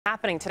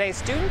happening today.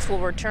 Students will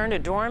return to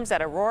dorms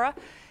at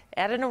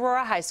an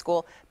Aurora High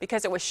School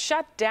because it was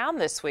shut down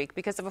this week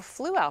because of a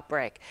flu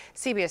outbreak.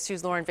 CBS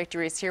 2's Lauren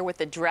Victory is here with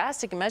the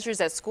drastic measures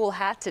that school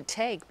had to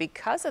take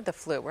because of the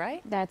flu,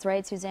 right? That's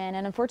right, Suzanne.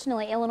 And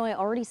unfortunately, Illinois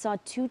already saw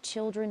 2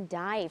 children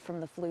die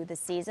from the flu this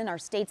season. Our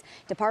state's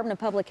Department of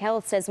Public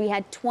Health says we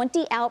had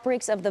 20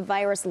 outbreaks of the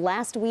virus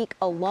last week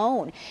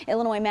alone.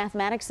 Illinois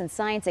Mathematics and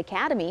Science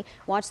Academy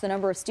watched the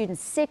number of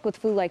students sick with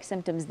flu-like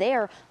symptoms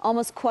there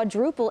almost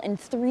quadruple in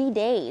 3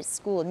 days.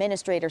 School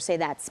administrators say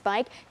that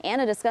spike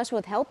and a discussion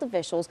with health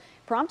officials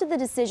prompted the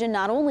decision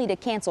not only to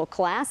cancel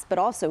class but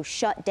also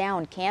shut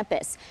down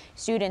campus.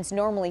 Students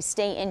normally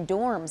stay in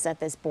dorms at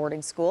this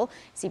boarding school.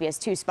 CBS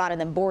 2 spotted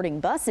them boarding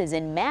buses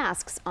in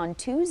masks on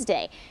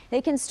Tuesday.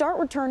 They can start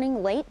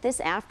returning late this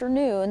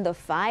afternoon. The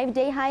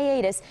 5-day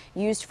hiatus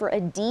used for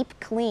a deep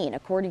clean,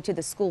 according to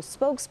the school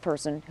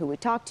spokesperson who we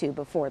talked to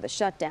before the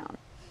shutdown.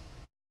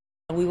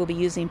 We will be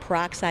using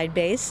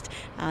peroxide-based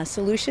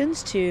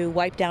solutions to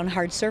wipe down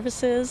hard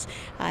surfaces,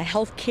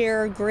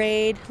 healthcare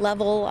grade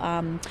level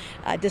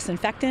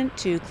disinfectant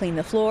to clean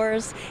the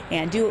floors,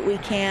 and do what we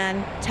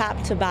can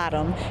top to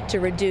bottom to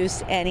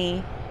reduce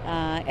any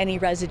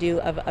residue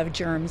of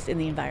germs in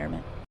the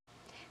environment.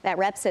 That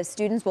rep says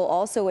students will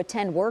also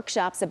attend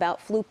workshops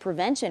about flu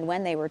prevention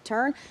when they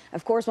return.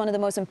 Of course, one of the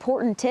most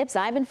important tips,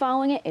 I've been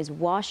following it, is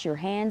wash your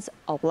hands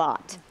a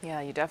lot. Yeah,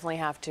 you definitely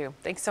have to.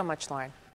 Thanks so much, Lauren.